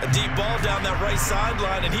 A deep ball down that right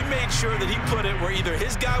sideline, and he made sure that he put it where either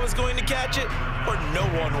his guy was going to catch it or no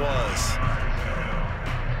one was.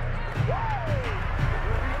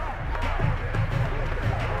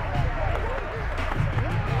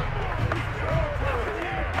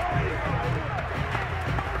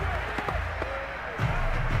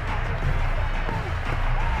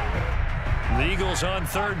 The Eagles on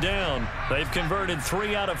 3rd down. They've converted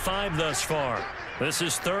 3 out of 5 thus far. This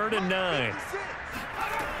is 3rd and 9.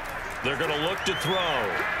 They're going to look to throw.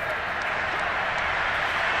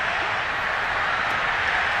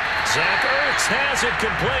 Zach Ertz has it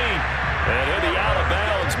complete. And he'll be out of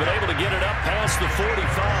bounds, but able to get it up past the 45.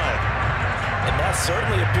 And that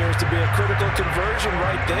certainly appears to be a critical conversion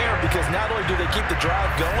right there, because not only do they keep the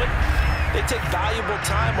drive going, they take valuable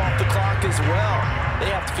time off the clock as well. They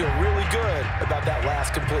have to feel really good about that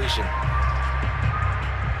last completion.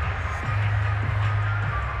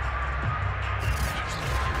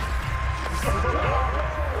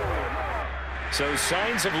 So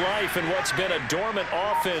signs of life in what's been a dormant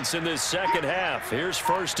offense in this second half. Here's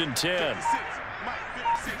 1st and 10.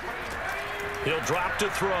 He'll drop to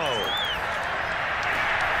throw.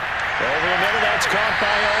 Over the middle, that's caught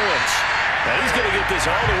by Owens. And he's going to get this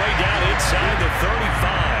all the way down inside the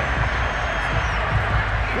 35.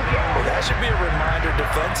 Well, that should be a reminder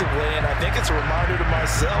defensively, and I think it's a reminder to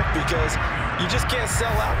myself, because you just can't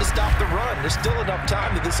sell out to stop the run. There's still enough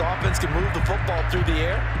time that this offense can move the football through the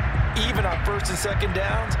air, even on 1st and 2nd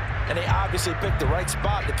downs, and they obviously picked the right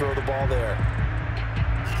spot to throw the ball there.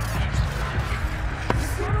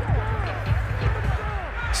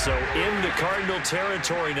 So into Cardinal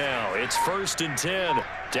territory now. It's 1st and 10,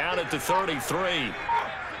 down at the 33.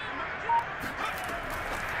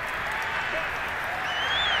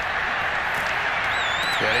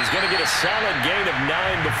 And he's going to get a solid gain of 9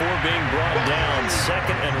 before being brought down.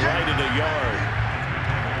 2nd and right at a yard.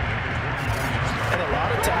 And a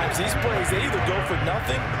lot of times these plays, they either go for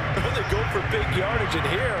nothing or they go for big yardage. And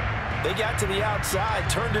here, they got to the outside,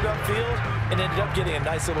 turned it upfield, and ended up getting a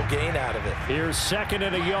nice little gain out of it. Here's 2nd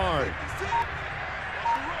and a yard.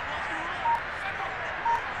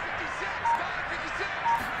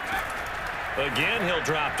 Again, he'll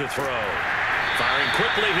drop to throw. Firing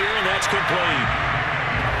quickly here, and that's complete.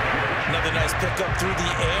 Another nice pickup through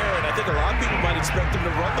the air, and I think a lot of people might expect him to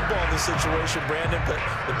run the ball in this situation, Brandon, but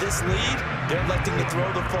with this lead, they're electing to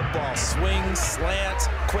throw the football. Swings, slants,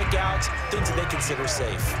 quick outs, things that they consider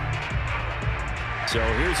safe. So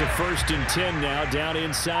here's a 1st and 10 now, down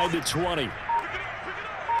inside the 20.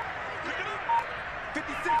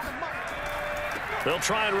 They'll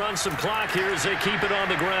try and run some clock here as they keep it on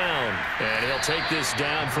the ground. And he'll take this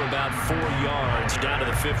down for about 4 yards, down to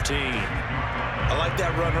the 15. I like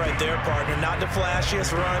that run right there, partner. Not the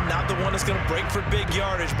flashiest run, not the one that's going to break for big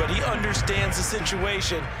yardage, but he understands the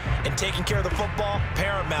situation, and taking care of the football,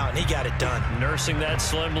 paramount, and he got it done. Nursing that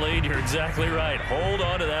slim lead, you're exactly right. Hold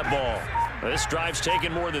on to that ball. This drive's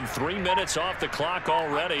taken more than 3 minutes off the clock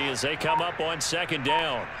already as they come up on 2nd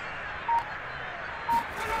down.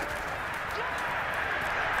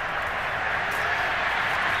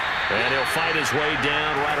 And he'll fight his way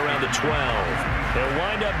down right around the 12. He'll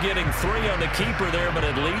wind up getting 3 on the keeper there, but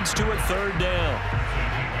it leads to a 3rd down.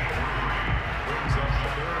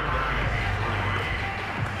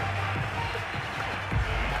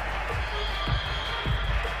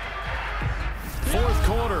 Fourth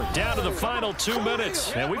quarter, down to the final 2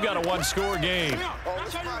 minutes, and we've got a 1-score game.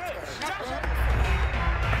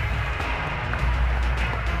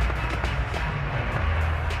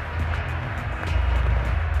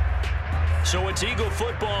 So it's Eagle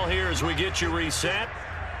football here as we get you reset.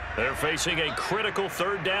 They're facing a critical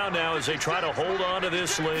 3rd down now as they try to hold on to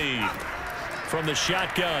this lead. From the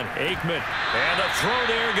shotgun, Aikman. And the throw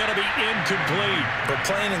there going to be incomplete. But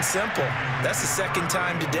plain and simple, that's the 2nd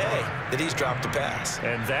time today that he's dropped a pass.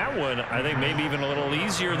 And that one, I think, maybe even a little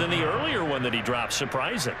easier than the earlier one that he dropped.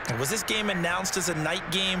 Surprising. Was this game announced as a night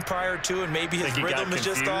game prior to, and maybe his rhythm is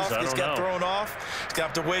just off? He's got thrown off. He's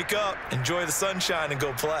got to wake up, enjoy the sunshine, and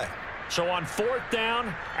go play. So on 4th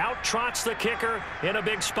down, out trots the kicker in a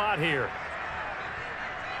big spot here.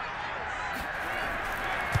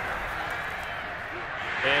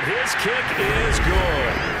 And his kick is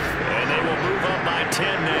good. And they will move up by 10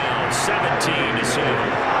 now, 17-7.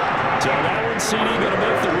 So that one, CD, going to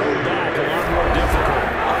make the road back a lot more difficult.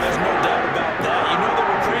 There's no doubt about that. You know that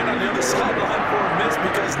we're praying on the other sideline for a miss,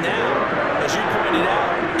 because now, as you pointed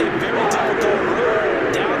out, a very difficult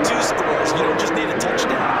road, down 2 scores. You don't just need a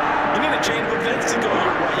touchdown. You need a chain of events to go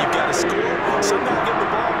your way. You've got to score, somehow get the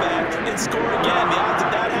ball back, and score again. The odds of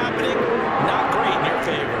that happening, not great in your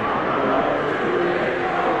favor.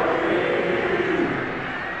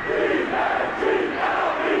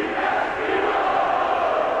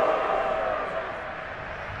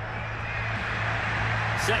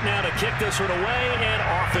 Set now to kick this one away, and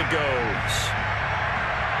off it goes.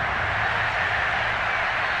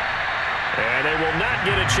 And they will not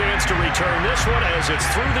get a chance to return this one as it's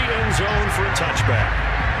through the end zone for a touchback.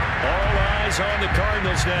 All eyes on the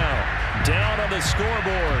Cardinals now. Down on the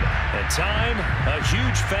scoreboard. And time, a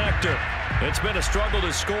huge factor. It's been a struggle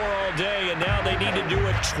to score all day, and now they need to do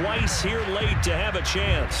it twice here late to have a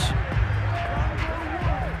chance.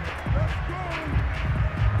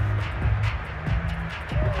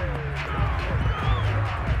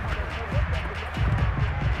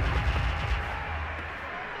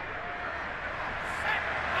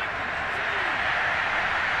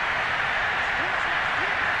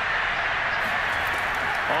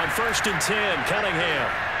 On 1st and 10, Cunningham.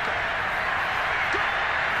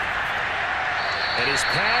 And his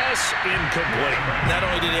pass incomplete. Not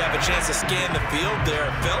only did he have a chance to scan the field there,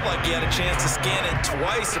 it felt like he had a chance to scan it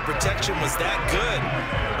twice. The protection was that good.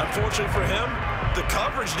 Unfortunately for him, the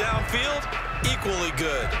coverage downfield, equally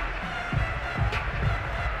good.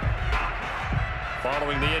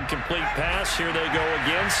 Following the incomplete pass, here they go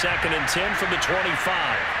again. 2nd and 10 from the 25.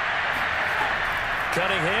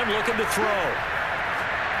 Cunningham looking to throw.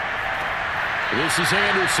 This is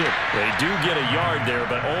Anderson. They do get a yard there,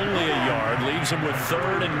 but only a yard. Leaves them with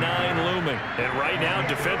 3rd and 9 looming. And right now,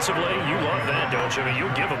 defensively, you love that, don't you? I mean,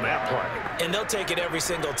 you'll give them that play. And they'll take it every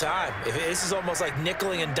single time. This is almost like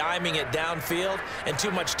nickeling and diming it downfield, and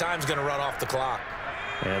too much time's going to run off the clock.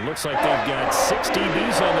 And it looks like they've got 6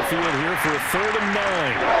 DBs on the field here for a 3rd and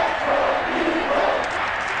 9.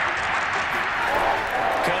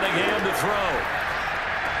 Cunningham to throw.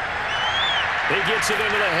 He gets it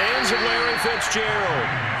into the hands of Larry Fitzgerald.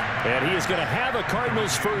 And he is going to have a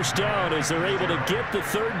Cardinals first down as they're able to get the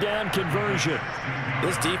 3rd down conversion.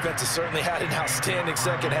 This defense has certainly had an outstanding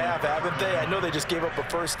second half, haven't they? I know they just gave up a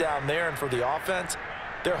first down there, and for the offense,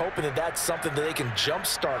 they're hoping that that's something that they can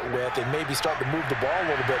jumpstart with and maybe start to move the ball a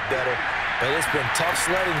little bit better. But it's been tough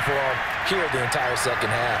sledding for them here the entire second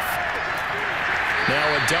half.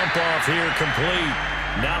 Now a dump off here complete.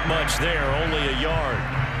 Not much there, only a yard.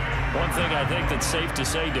 One thing I think that's safe to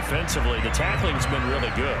say defensively, the tackling's been really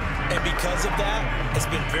good. And because of that, it's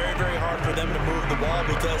been very, very hard for them to move the ball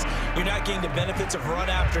because you're not getting the benefits of run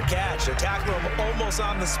after catch. They're tackling them almost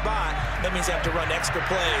on the spot. That means they have to run extra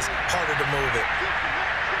plays, harder to move it.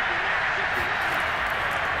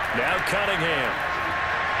 Now Cunningham.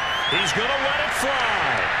 He's going to let it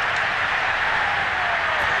fly.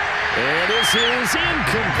 And this is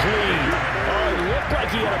incomplete. Oh, it looked like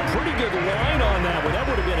he had a pretty good line on that one. That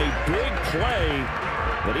would have been a big play,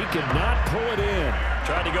 but he could not pull it in.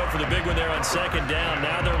 Tried to go for the big one there on 2nd down.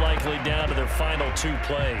 Now they're likely down to their final 2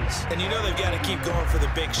 plays. And you know they've got to keep going for the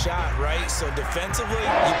big shot, right? So defensively,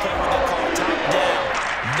 you play what they call top down.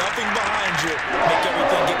 Nothing behind you. Make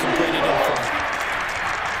everything get completed in front.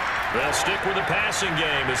 They'll stick with the passing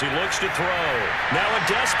game as he looks to throw. Now a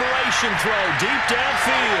desperation throw deep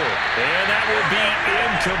downfield. And that will be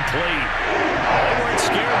incomplete. They weren't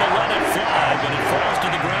scared to let it fly, but it falls to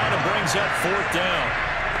the ground and brings up 4th down.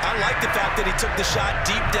 I like the fact that he took the shot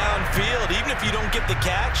deep downfield. Even if you don't get the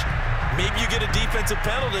catch, maybe you get a defensive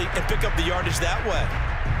penalty and pick up the yardage that way.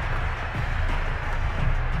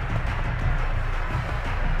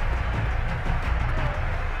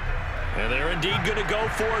 And they're indeed going to go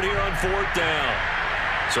for it here on 4th down.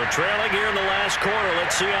 So trailing here in the last quarter.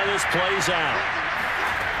 Let's see how this plays out.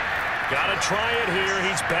 Got to try it here.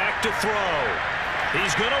 He's back to throw.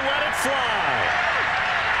 He's going to let it fly.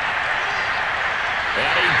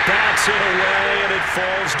 And he bats it away, and it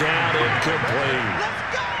falls down incomplete.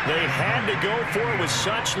 They had to go for it with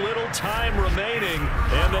such little time remaining,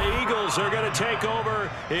 and the Eagles are going to take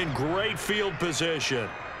over in great field position.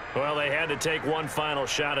 Well, they had to take one final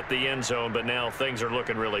shot at the end zone, but now things are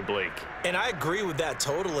looking really bleak. And I agree with that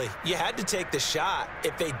totally. You had to take the shot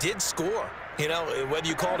if they did score. You know, whether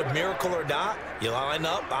you call it a miracle or not, you line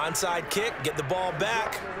up, onside kick, get the ball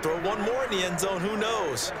back, throw one more in the end zone, who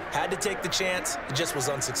knows? Had to take the chance, it just was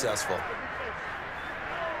unsuccessful.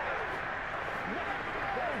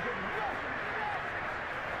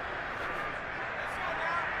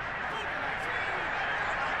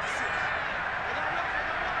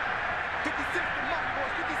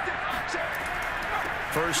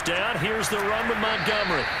 First down, here's the run with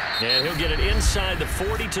Montgomery. And he'll get it inside the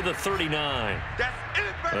 40 to the 39.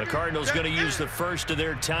 The Cardinals going to use the first of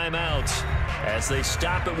their timeouts as they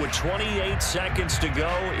stop it with 28 seconds to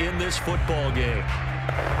go in this football game.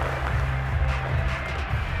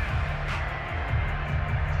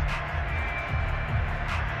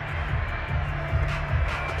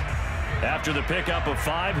 After the pickup of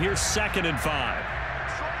 5, here's 2nd and 5.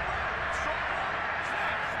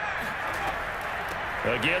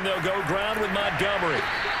 Again, they'll go ground with Montgomery.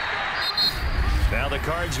 Now the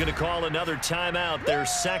Cards going to call another timeout, their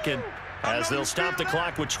second, as they'll stop the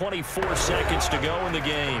clock with 24 seconds to go in the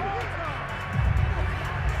game.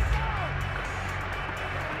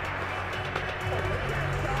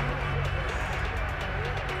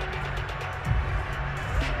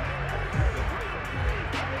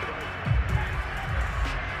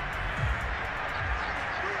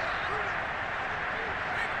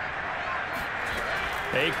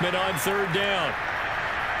 Aikman on third down.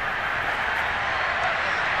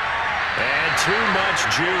 And too much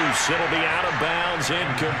juice. It'll be out of bounds,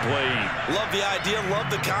 incomplete. Love the idea,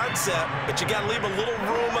 love the concept, but you got to leave a little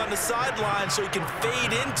room on the sideline so he can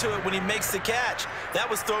fade into it when he makes the catch. That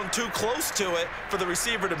was thrown too close to it for the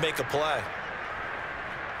receiver to make a play.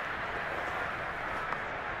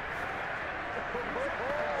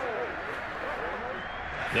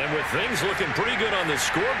 And with things looking pretty good on the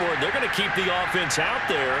scoreboard, they're going to keep the offense out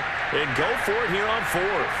there and go for it here on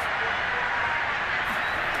fourth.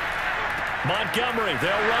 Montgomery,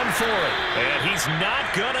 they'll run for it. And he's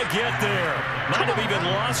not going to get there. Might have even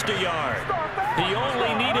lost a yard. He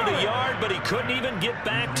only needed a yard, but he couldn't even get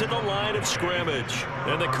back to the line of scrimmage.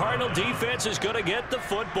 And the Cardinal defense is going to get the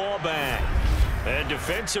football back. And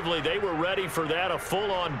defensively, they were ready for that, a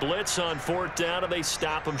full-on blitz on fourth down, and they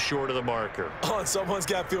stop him short of the marker. Oh, and someone's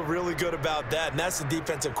got to feel really good about that, and that's the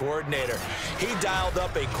defensive coordinator. He dialed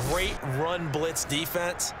up a great run blitz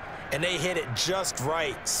defense, and they hit it just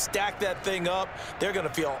right. Stack that thing up. They're going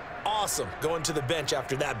to feel awesome going to the bench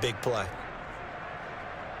after that big play.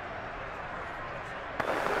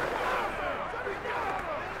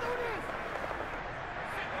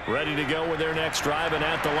 Ready to go with their next drive, and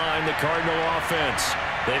at the line, the Cardinal offense.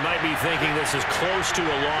 They might be thinking this is close to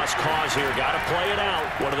a lost cause here. Got to play it out.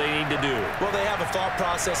 What do they need to do? Well, they have a thought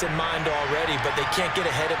process in mind already, but they can't get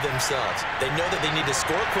ahead of themselves. They know that they need to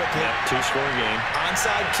score quickly. Yep, two-score game.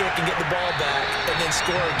 Onside kick and get the ball back, and then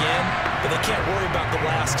score again. But they can't worry about the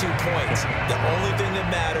last 2 points. The only thing that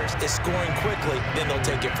matters is scoring quickly, then they'll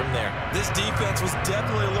take it from there. This defense was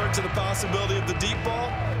definitely alert to the possibility of the deep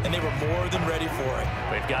ball, and they were more than ready for it.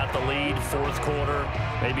 They've got the lead, fourth quarter.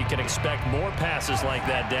 Maybe can expect more passes like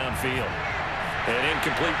that downfield. An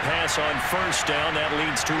incomplete pass on first down. That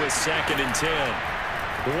leads to a 2nd and 10.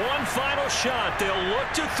 One final shot. They'll look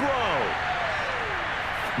to throw.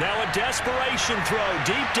 Now a desperation throw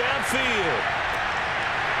deep downfield.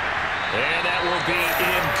 And that will be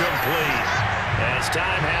incomplete as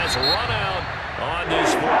time has run out on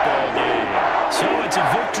this football game. So it's a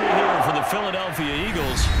victory here for the Philadelphia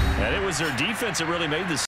Eagles, and it was their defense that really made this